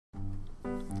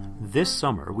This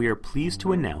summer, we are pleased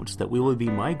to announce that we will be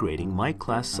migrating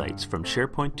MyClass sites from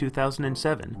SharePoint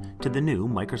 2007 to the new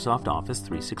Microsoft Office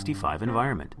 365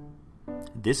 environment.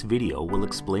 This video will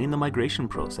explain the migration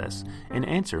process and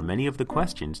answer many of the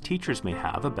questions teachers may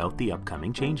have about the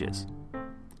upcoming changes.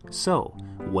 So,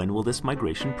 when will this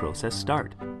migration process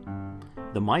start?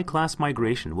 The MyClass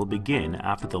migration will begin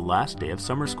after the last day of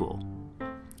summer school.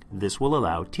 This will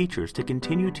allow teachers to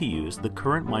continue to use the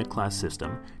current MyClass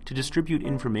system to distribute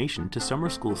information to summer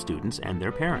school students and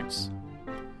their parents.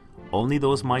 Only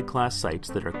those MyClass sites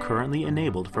that are currently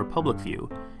enabled for public view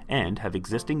and have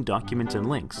existing documents and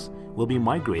links will be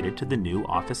migrated to the new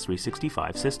Office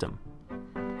 365 system.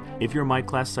 If your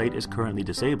MyClass site is currently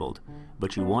disabled,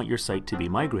 but you want your site to be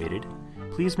migrated,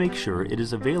 please make sure it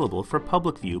is available for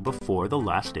public view before the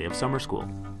last day of summer school.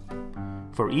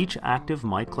 For each active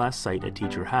MyClass site a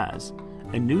teacher has,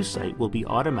 a new site will be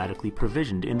automatically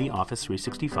provisioned in the Office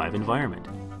 365 environment.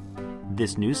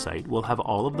 This new site will have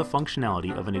all of the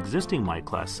functionality of an existing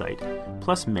MyClass site,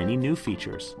 plus many new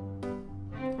features.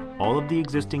 All of the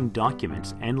existing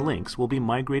documents and links will be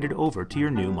migrated over to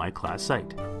your new MyClass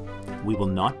site. We will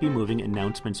not be moving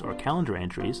announcements or calendar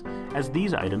entries, as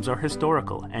these items are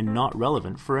historical and not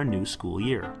relevant for a new school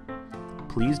year.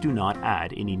 Please do not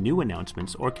add any new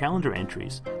announcements or calendar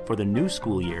entries for the new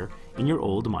school year in your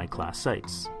old MyClass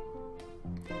sites.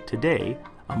 Today,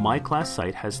 a MyClass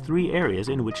site has 3 areas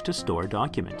in which to store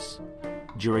documents.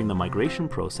 During the migration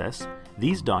process,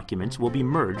 these documents will be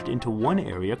merged into one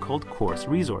area called Course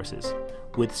Resources,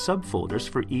 with subfolders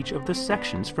for each of the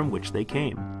sections from which they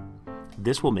came.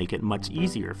 This will make it much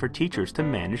easier for teachers to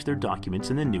manage their documents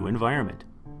in the new environment.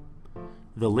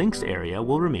 The Links area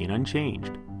will remain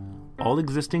unchanged. All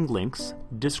existing links,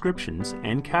 descriptions,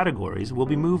 and categories will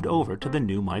be moved over to the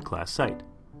new MyClass site.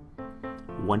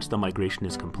 Once the migration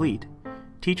is complete,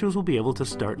 teachers will be able to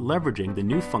start leveraging the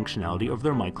new functionality of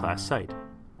their MyClass site.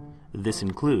 This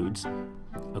includes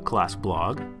a class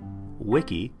blog,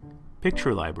 wiki,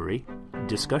 picture library,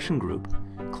 discussion group,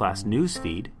 class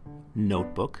newsfeed,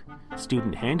 notebook,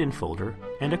 student hand-in folder,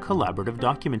 and a collaborative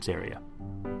documents area.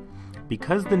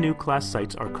 Because the new class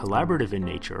sites are collaborative in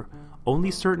nature,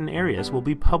 only certain areas will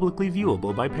be publicly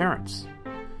viewable by parents.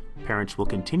 Parents will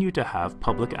continue to have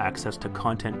public access to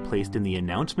content placed in the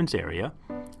Announcements area,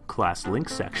 Class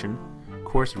Links section,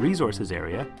 Course Resources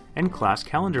area, and class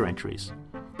calendar entries.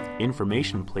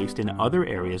 Information placed in other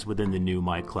areas within the new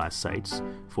MyClass sites,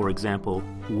 for example,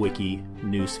 wiki,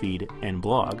 newsfeed, and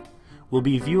blog, will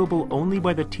be viewable only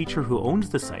by the teacher who owns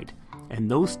the site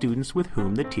and those students with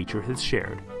whom the teacher has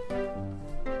shared.